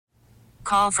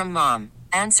Call from mom.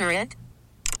 Answer it.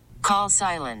 Call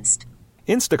silenced.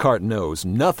 Instacart knows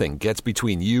nothing gets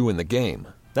between you and the game.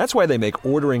 That's why they make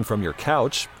ordering from your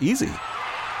couch easy.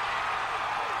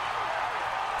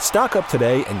 Stock up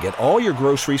today and get all your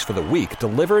groceries for the week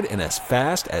delivered in as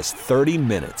fast as 30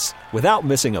 minutes without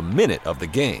missing a minute of the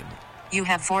game. You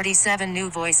have 47 new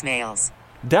voicemails.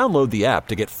 Download the app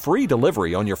to get free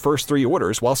delivery on your first 3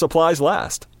 orders while supplies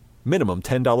last. Minimum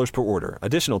 $10 per order.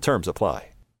 Additional terms apply.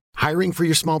 Hiring for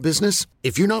your small business?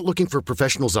 If you're not looking for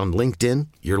professionals on LinkedIn,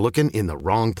 you're looking in the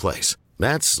wrong place.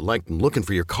 That's like looking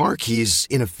for your car keys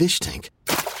in a fish tank.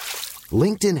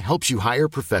 LinkedIn helps you hire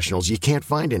professionals you can't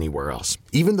find anywhere else,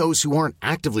 even those who aren't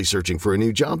actively searching for a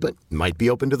new job but might be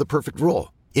open to the perfect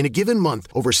role. In a given month,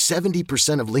 over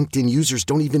 70% of LinkedIn users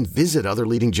don't even visit other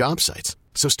leading job sites.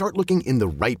 So start looking in the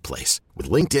right place. With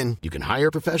LinkedIn, you can hire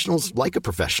professionals like a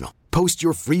professional. Post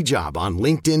your free job on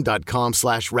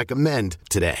linkedin.com/recommend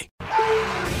today.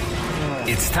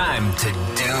 It's time to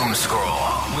doom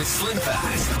scroll with Slim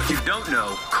Fast. What you don't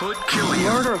know could kill you.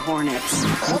 Murder hornets.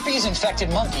 Herpes-infected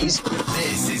monkeys.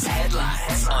 This is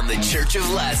Headlines on the Church of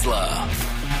Laszlo.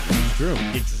 True.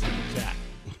 It's in the chat.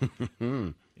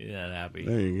 You're not happy.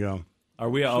 There you go. Are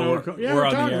we? We're on the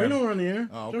air. We know we're on the air.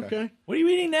 Oh, It's okay. What are you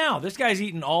eating now? This guy's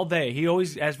eating all day. He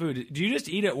always has food. Do you just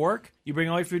eat at work? You bring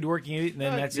all your food to work, and you eat, and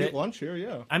then that's it. Lunch here,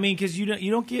 yeah. I mean, because you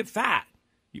don't get fat,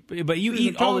 but you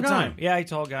eat all the time. Yeah, he's a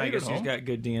tall guy. I guess he's got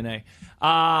good DNA.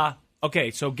 Okay,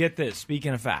 so get this.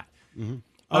 Speaking of fat,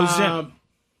 Oh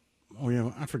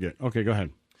yeah, I forget. Okay, go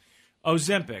ahead.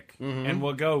 Ozempic and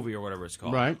Wegovy or whatever it's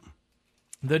called. Right.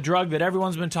 The drug that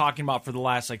everyone's been talking about for the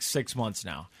last 6 months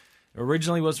now. It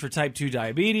originally was for type 2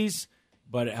 diabetes,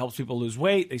 but it helps people lose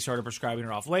weight. They started prescribing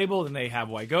it off-label. Then they have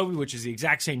Wegovy, which is the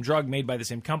exact same drug made by the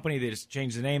same company. They just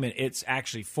changed the name, and it's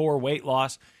actually for weight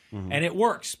loss. And it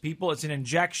works. It's an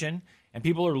injection, and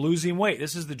people are losing weight.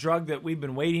 This is the drug that we've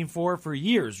been waiting for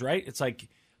years, right? It's like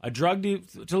a drug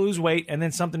to lose weight and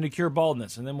then something to cure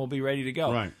baldness, and then we'll be ready to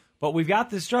go. Right. But we've got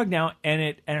this drug now, and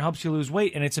it helps you lose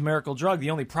weight, and it's a miracle drug.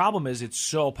 The only problem is it's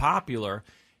so popular,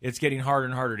 it's getting harder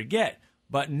and harder to get.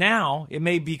 But now it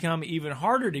may become even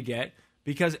harder to get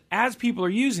because as people are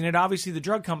using it, obviously the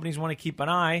drug companies want to keep an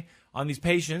eye on these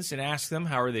patients and ask them,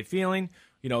 how are they feeling?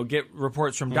 Get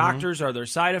reports from doctors. Are there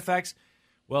side effects?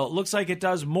 Well, it looks like it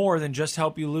does more than just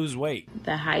help you lose weight.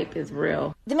 The hype is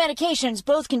real. The medications,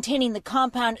 both containing the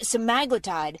compound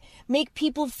semaglutide, make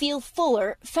people feel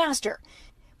fuller faster.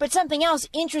 But something else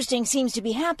interesting seems to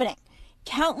be happening.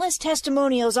 Countless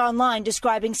testimonials online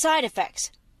describing side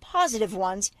effects, positive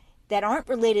ones, that aren't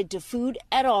related to food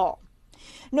at all.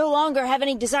 No longer have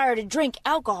any desire to drink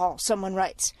alcohol, someone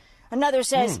writes. Another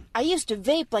says, I used to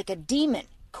vape like a demon.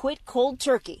 Quit cold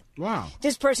turkey. Wow.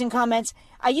 This person comments,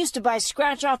 I used to buy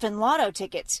scratch-off and lotto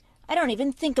tickets. I don't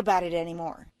even think about it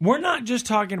anymore. We're not just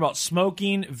talking about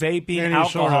smoking, vaping,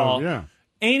 alcohol.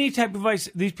 Any type of vice.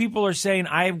 These people are saying,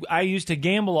 I used to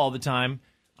gamble all the time.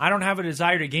 I don't have a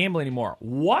desire to gamble anymore.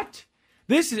 What?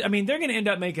 They're going to end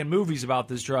up making movies about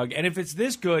this drug. And if it's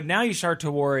this good, now you start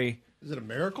to worry. Is it a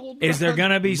miracle? Is there going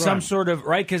to be some sort of,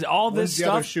 right? Because all this When's the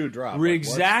stuff. other shoe drop?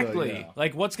 Exactly.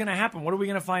 What's going to happen? What are we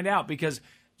going to find out? Because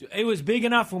it was big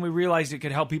enough when we realized it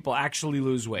could help people actually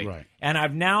lose weight. Right. And I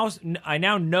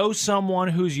now know someone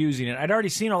who's using it. I'd already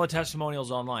seen all the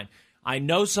testimonials online. I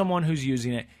know someone who's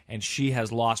using it, and she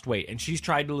has lost weight. And she's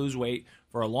tried to lose weight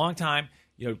for a long time,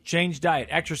 change diet,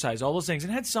 exercise, all those things,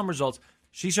 and had some results.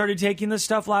 She started taking this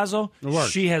stuff, Lazo.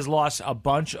 She has lost a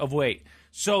bunch of weight.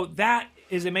 So that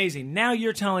is amazing. Now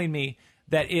you're telling me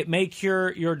that it may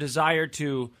cure your desire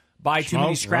to buy too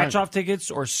many scratch-off tickets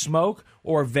or smoke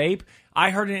or vape.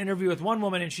 I heard an interview with one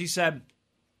woman, and she said,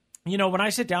 when I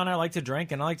sit down, I like to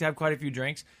drink, and I like to have quite a few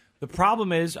drinks. The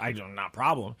problem is,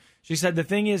 she said, the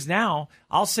thing is now,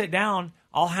 I'll sit down,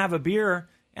 I'll have a beer,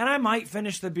 and I might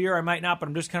finish the beer, I might not, but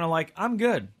I'm just kind of like, I'm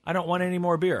good. I don't want any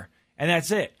more beer. And that's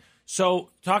it. So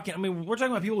we're talking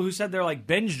about people who said they're like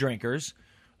binge drinkers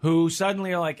who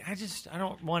suddenly are like, I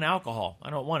don't want alcohol. I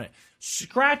don't want it.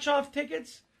 Scratch-off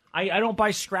tickets? I don't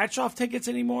buy scratch-off tickets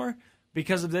anymore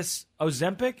because of this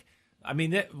Ozempic. I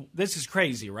mean, this is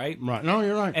crazy, right? Right. No,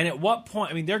 you're right. And at what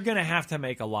point, they're going to have to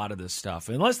make a lot of this stuff.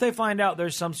 Unless they find out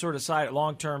there's some sort of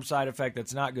long-term side effect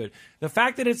that's not good. The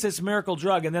fact that it's this miracle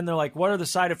drug, and then they're like, what are the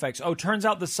side effects? Oh, turns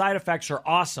out the side effects are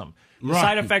awesome. The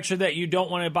side effects are that you don't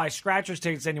want to buy scratchers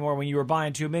tickets anymore when you were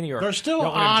buying too many, or they're still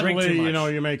don't want to drink too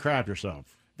much. you may crap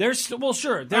yourself.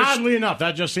 Sure. Oddly enough,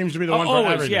 that just seems to be the one for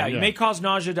always, everything. You may cause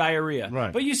nausea, diarrhea.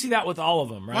 Right. But you see that with all of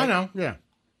them, right? I know, yeah.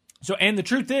 So, and the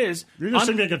truth is, You just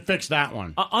think they could fix that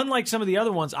one? Unlike some of the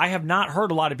other ones, I have not heard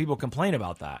a lot of people complain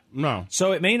about that. No.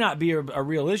 So it may not be a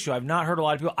real issue. I've not heard a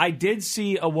lot of people. I did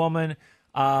see a woman,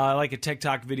 like a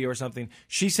TikTok video or something.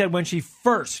 She said when she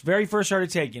very first started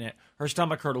taking it, her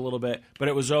stomach hurt a little bit, but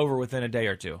it was over within a day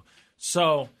or two.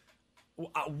 So,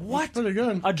 what? That's pretty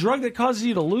good. A drug that causes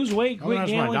you to lose weight, quit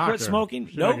gambling, quit smoking?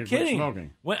 See if I No can kidding. Quit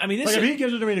smoking. I mean, if he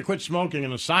gives it to me to quit smoking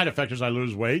and the side effect is I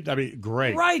lose weight, that'd be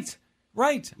great. Right.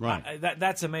 Right.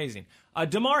 That's amazing.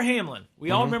 Damar Hamlin.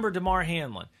 We all remember Damar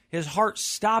Hamlin. His heart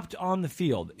stopped on the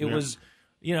field. It was,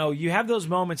 you have those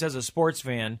moments as a sports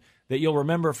fan that you'll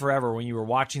remember forever when you were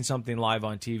watching something live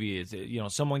on TV.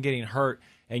 It's, someone getting hurt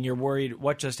and you're worried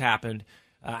what just happened.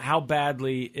 How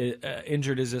badly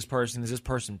injured is this person? Is this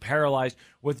person paralyzed?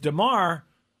 With Damar,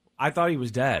 I thought he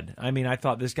was dead. I mean, I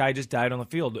thought this guy just died on the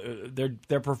field.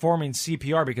 They're performing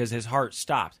CPR because his heart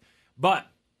stopped. But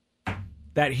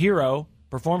that hero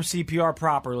performed CPR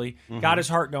properly, got his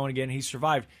heart going again, he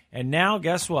survived. And now,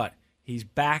 guess what? He's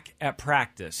back at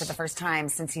practice. For the first time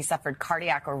since he suffered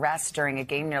cardiac arrest during a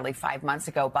game nearly 5 months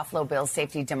ago, Buffalo Bills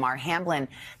safety Damar Hamlin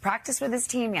practiced with his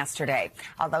team yesterday.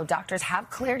 Although doctors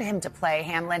have cleared him to play,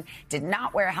 Hamlin did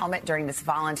not wear a helmet during this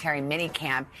voluntary mini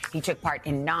camp. He took part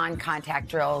in non-contact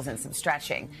drills and some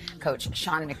stretching. Coach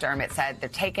Sean McDermott said they're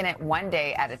taking it one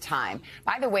day at a time.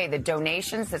 By the way, the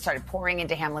donations that started pouring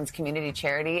into Hamlin's community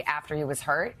charity after he was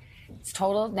hurt, it's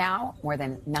totaled now more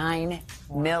than $9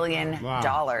 million. Wow.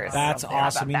 That's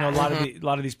awesome. A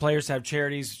lot of these players have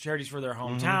charities for their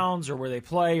hometowns or where they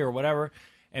play or whatever.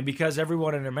 And because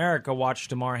everyone in America watched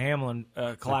Damar Hamlin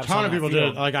collapse, a ton of people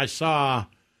field. did. Like I saw,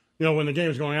 when the game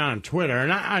was going on Twitter,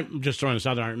 and I'm just throwing this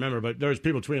out there, I don't remember, but there was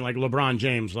people tweeting like LeBron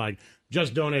James, like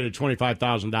just donated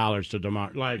 $25,000 to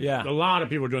Damar. Like a lot of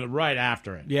people were doing it right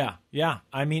after it. Yeah.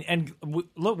 I mean, and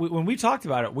look, when we talked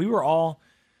about it, we were all.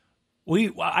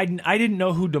 I didn't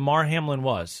know who Damar Hamlin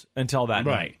was until that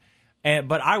night.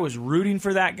 But I was rooting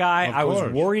for that guy. I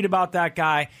was worried about that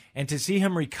guy. And to see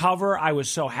him recover, I was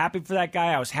so happy for that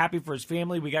guy. I was happy for his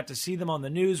family. We got to see them on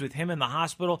the news with him in the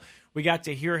hospital. We got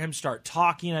to hear him start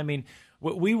talking. I mean,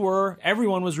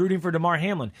 everyone was rooting for Damar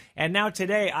Hamlin. And now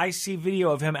today I see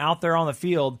video of him out there on the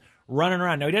field running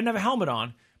around. Now, he doesn't have a helmet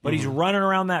on, but he's running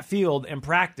around that field in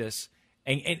practice.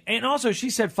 And also,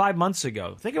 she said 5 months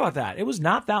ago. Think about that. It was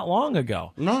not that long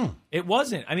ago. No. It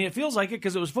wasn't. I mean, it feels like it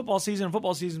because it was football season, and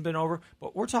football season's been over.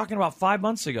 But we're talking about 5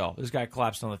 months ago, this guy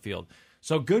collapsed on the field.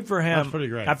 So good for him. That's pretty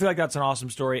great. I feel like that's an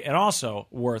awesome story and also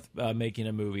worth making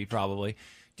a movie, probably.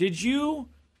 Did you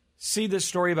see this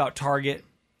story about Target?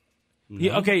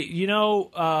 No. Okay,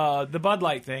 the Bud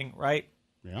Light thing, right?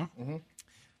 Yeah. Mm-hmm.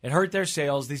 It hurt their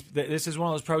sales. This is one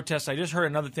of those protests. I just heard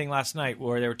another thing last night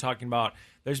where they were talking about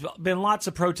there's been lots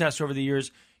of protests over the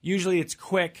years. Usually it's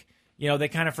quick. They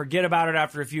kind of forget about it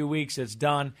after a few weeks. It's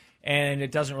done, and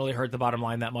it doesn't really hurt the bottom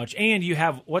line that much. And you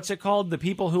have, what's it called? The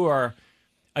people who are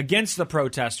against the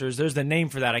protesters. There's the name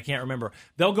for that. I can't remember.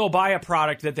 They'll go buy a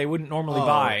product that they wouldn't normally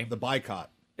buy. The boycott.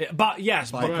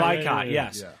 Yes.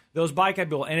 Yeah. Those boycott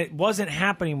people. And it wasn't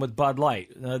happening with Bud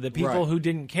Light. The people who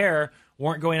didn't care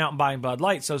weren't going out and buying Bud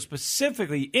Light. So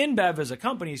specifically, InBev as a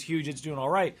company is huge. It's doing all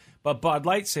right. But Bud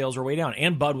Light sales are way down.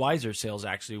 And Budweiser sales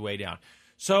actually way down.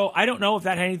 So I don't know if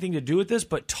that had anything to do with this,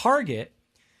 but Target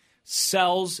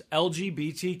sells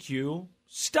LGBTQ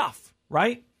stuff,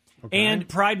 right? Okay. And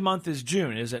Pride Month is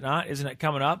June, is it not? Isn't it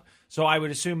coming up? So I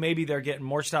would assume maybe they're getting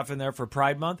more stuff in there for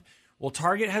Pride Month. Well,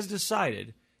 Target has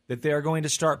decided that they are going to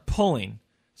start pulling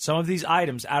some of these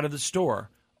items out of the store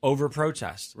over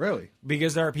protests. Really?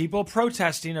 Because there are people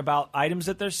protesting about items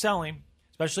that they're selling,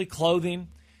 especially clothing,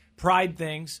 Pride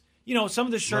things. Some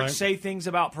of the shirts say things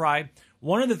about Pride.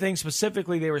 One of the things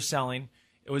specifically they were selling,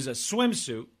 it was a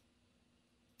swimsuit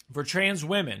for trans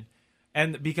women.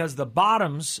 And because the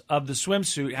bottoms of the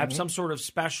swimsuit have some sort of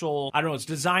special, I don't know, it's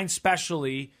designed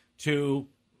specially to,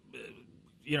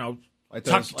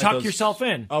 tuck yourself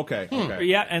in. Okay.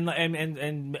 Yeah, and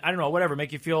I don't know, whatever,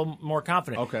 make you feel more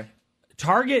confident. Okay.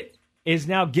 Target is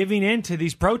now giving in to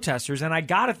these protesters, and I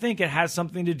got to think it has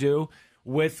something to do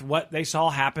with what they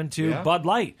saw happen to Bud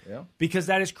Light. Yeah. Because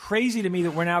that is crazy to me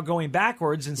that we're now going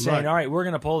backwards and saying, all right, we're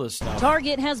going to pull this stuff.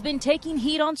 Target has been taking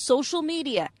heat on social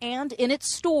media and in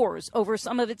its stores over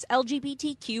some of its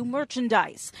LGBTQ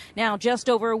merchandise. Now, just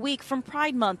over a week from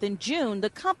Pride Month in June, the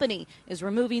company is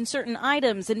removing certain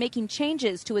items and making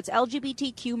changes to its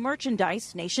LGBTQ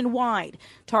merchandise nationwide.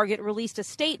 Target released a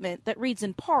statement that reads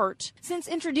in part, "Since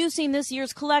introducing this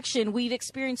year's collection, we've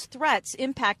experienced threats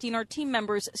impacting our team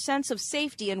members' sense of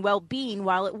safety and well-being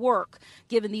while at work.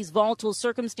 Given these volatile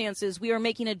circumstances, we are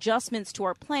making adjustments to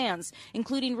our plans,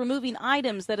 including removing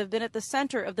items that have been at the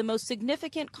center of the most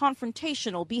significant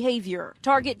confrontational behavior.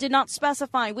 Target did not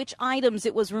specify which items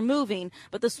it was removing,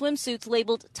 but the swimsuits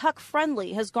labeled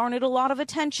tuck-friendly has garnered a lot of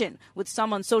attention, with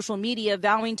some on social media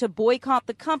vowing to boycott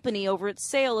the company over its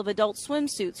sale of adult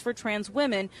swimsuits for trans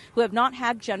women who have not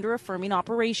had gender-affirming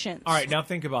operations. All right, now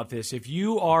think about this. If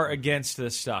you are against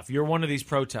this stuff, you're one of these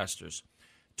protesters.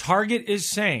 Target is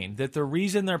saying that the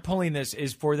reason they're pulling this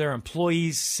is for their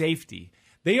employees' safety.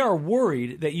 They are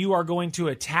worried that you are going to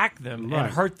attack them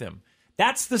and hurt them.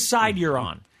 That's the side you're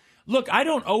on. Look, I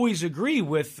don't always agree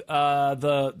with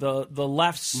the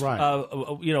left's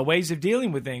ways of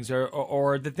dealing with things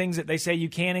or the things that they say you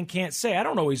can and can't say. I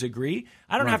don't always agree.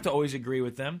 I don't have to always agree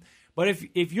with them. But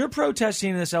if you're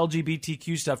protesting this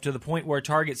LGBTQ stuff to the point where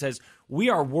Target says we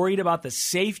are worried about the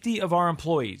safety of our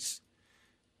employees,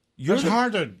 you're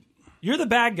the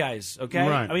bad guys, okay?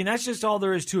 Right. I mean, that's just all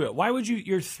there is to it. Why would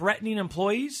you're threatening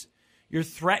employees? You're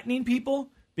threatening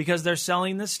people because they're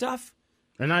selling this stuff?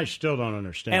 And I still don't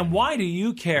understand. And why do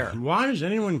you care? Why does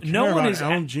anyone care about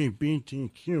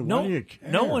LGBTQ? Why do you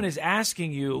care? No one is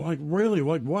asking you. Like, really?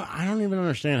 What? I don't even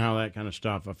understand how that kind of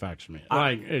stuff affects me.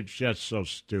 It's just so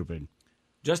stupid.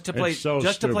 Just to play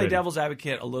devil's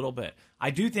advocate a little bit,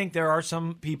 I do think there are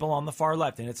some people on the far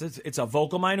left, and it's a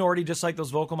vocal minority, just like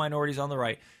those vocal minorities on the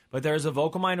right. But there's a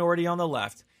vocal minority on the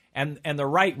left. And the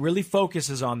right really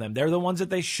focuses on them. They're the ones that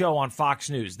they show on Fox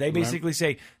News. They basically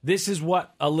say, this is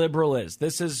what a liberal is.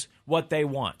 This is what they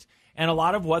want. And a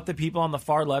lot of what the people on the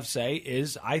far left say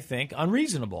is, I think,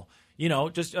 unreasonable. You know,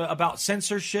 just about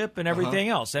censorship and everything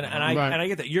else. And I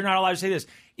get that. You're not allowed to say this.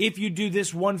 If you do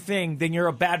this one thing, then you're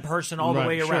a bad person all the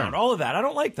way around. Sure. All of that. I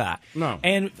don't like that. No.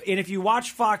 And if you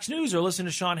watch Fox News or listen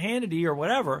to Sean Hannity or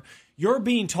whatever, you're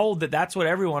being told that that's what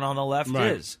everyone on the left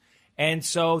is. And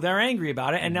so they're angry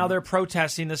about it, and now they're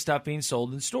protesting the stuff being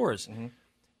sold in stores.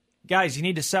 Guys, you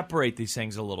need to separate these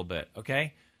things a little bit,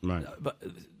 okay? Right. But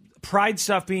Pride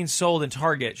stuff being sold in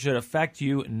Target should affect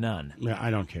you none. Yeah,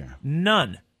 I don't care.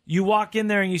 None. You walk in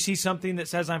there and you see something that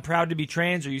says, I'm proud to be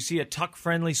trans, or you see a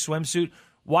tuck-friendly swimsuit.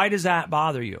 Why does that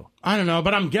bother you? I don't know,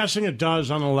 but I'm guessing it does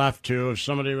on the left, too. If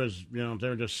somebody was, if they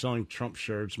were just selling Trump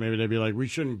shirts, maybe they'd be like, we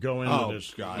shouldn't go into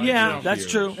this guy. Yeah, that's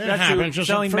true. That's true. Just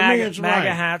selling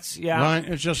MAGA hats, yeah. Right?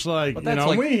 It's just like,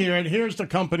 we hear it. Here's the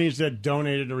companies that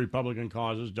donated to Republican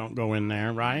causes. Don't go in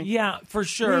there, right? Yeah, for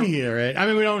sure. We hear it. I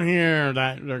mean, we don't hear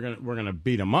that we're going to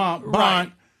beat them up, right.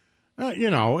 But...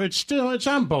 it's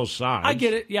on both sides. I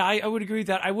get it. Yeah, I would agree with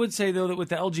that. I would say, though, that with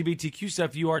the LGBTQ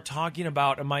stuff, you are talking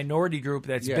about a minority group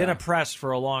that's been oppressed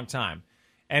for a long time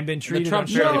and been treated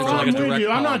unfairly.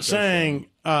 I'm not saying.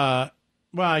 I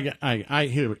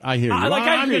hear you.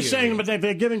 I'm just saying, but if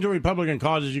they're giving to Republican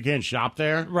causes, you can't shop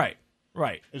there. Right.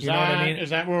 Is that what I mean?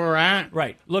 Is that where we're at?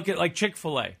 Right. Look at like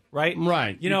Chick-fil-A. Right.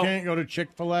 Right. You can't go to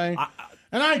Chick-fil-A.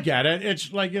 And I get it.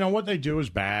 It's like what they do is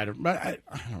bad, but I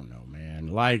don't know, man.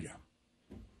 Like.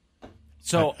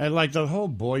 So, I like the whole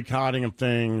boycotting of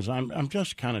things. I'm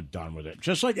just kind of done with it.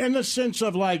 Just like in the sense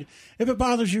of like, if it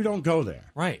bothers you, don't go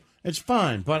there. Right. It's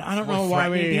fine, but I don't know why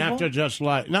we have to just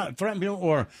not threaten people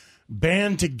or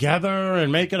band together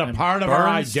and make it a part of our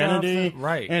identity,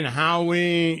 right? And how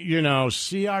we,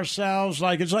 see ourselves.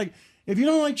 Like it's like if you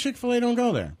don't like Chick-fil-A, don't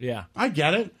go there. Yeah, I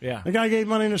get it. Yeah, the guy gave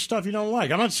money to stuff you don't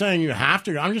like. I'm not saying you have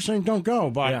to. I'm just saying don't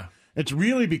go. But it's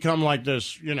really become like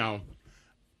this,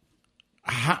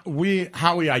 how we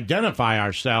identify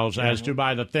ourselves as to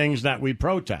by the things that we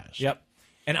protest. Yep.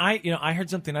 And I heard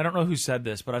something, I don't know who said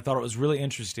this, but I thought it was really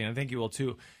interesting. I think you will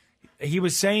too. He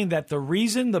was saying that the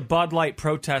reason the Bud Light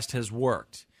protest has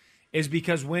worked is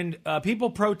because when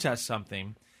people protest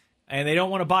something and they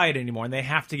don't want to buy it anymore and they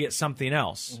have to get something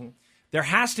else, there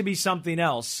has to be something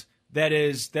else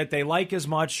that they like as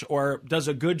much or does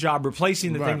a good job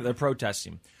replacing the thing that they're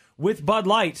protesting. With Bud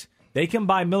Light, they can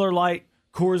buy Miller Lite,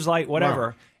 Coors Light,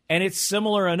 whatever, and it's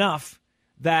similar enough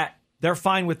that they're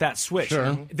fine with that switch.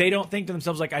 Sure. They don't think to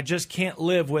themselves, like, I just can't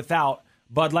live without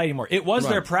Bud Light anymore. It was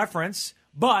their preference,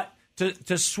 but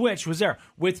to switch was there.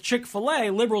 With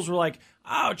Chick-fil-A, liberals were like,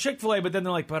 oh, Chick-fil-A, but then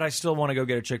they're like, but I still want to go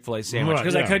get a Chick-fil-A sandwich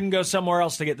because I couldn't go somewhere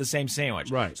else to get the same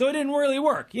sandwich. Right. So it didn't really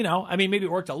work, I mean, maybe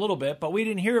it worked a little bit, but we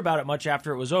didn't hear about it much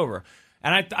after it was over.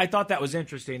 And I thought that was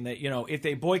interesting that, if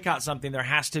they boycott something, there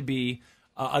has to be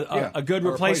a good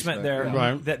replacement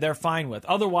there that they're fine with.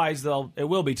 Otherwise, it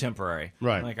will be temporary.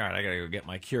 Right. Like, all right, I got to go get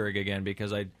my Keurig again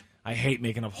because I hate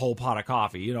making a whole pot of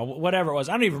coffee. Whatever it was.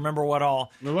 I don't even remember what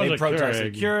all they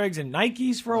protested. Keurigs and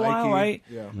Nikes for a while, right?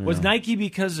 Yeah. Was Nike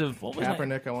because of what was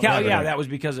Kaepernick? that was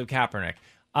because of Kaepernick.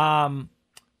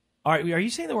 All right, are you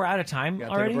saying that we're out of time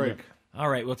already? Take a break. All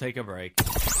right, we'll take a break.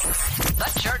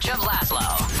 The Church of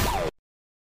Laszlo.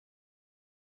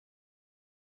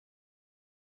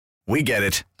 We get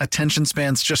it. Attention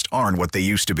spans just aren't what they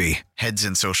used to be. Heads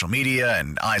in social media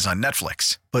and eyes on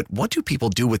Netflix. But what do people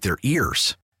do with their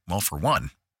ears? Well, for one,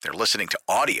 they're listening to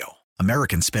audio.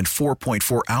 Americans spend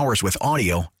 4.4 hours with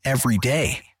audio every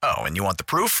day. Oh, and you want the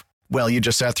proof? Well, you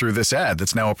just sat through this ad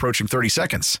that's now approaching 30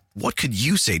 seconds. What could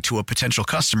you say to a potential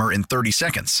customer in 30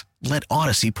 seconds? Let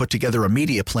Odyssey put together a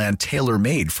media plan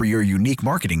tailor-made for your unique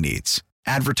marketing needs.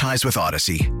 Advertise with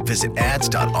Odyssey. Visit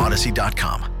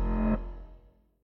ads.odyssey.com.